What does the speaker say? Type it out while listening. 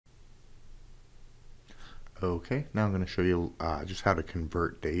Okay, now I'm going to show you just how to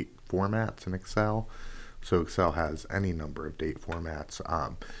convert date formats in Excel. So Excel has any number of date formats.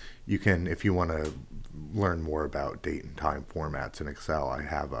 You can, if you want to learn more about date and time formats in Excel, I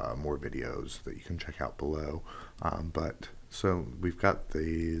have more videos that you can check out below. So we've got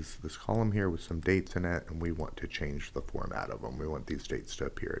this column here with some dates in it, and we want to change the format of them. We want these dates to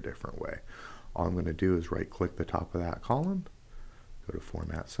appear a different way. All I'm going to do is right-click the top of that column, go to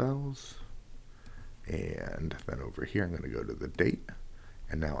Format Cells, and then over here I'm going to go to the date,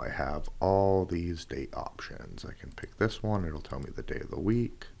 and now I have all these date options. I can pick this one, it'll tell me the day of the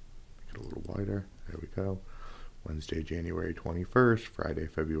week, make it a little wider, there we go, Wednesday, January 21st, Friday,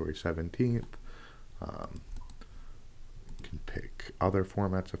 February 17th. We can pick other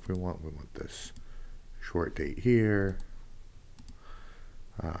formats if we want. We want this short date here.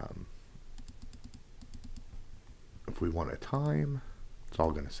 If we want a time, it's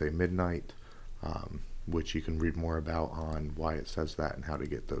all going to say midnight. Which you can read more about on why it says that and how to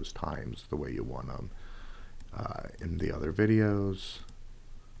get those times the way you want them in the other videos.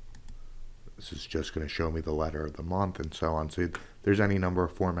 This is just going to show me the letter of the month and so on. So there's any number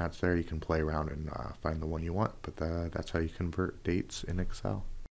of formats there. You can play around and find the one you want, but that's how you convert dates in Excel.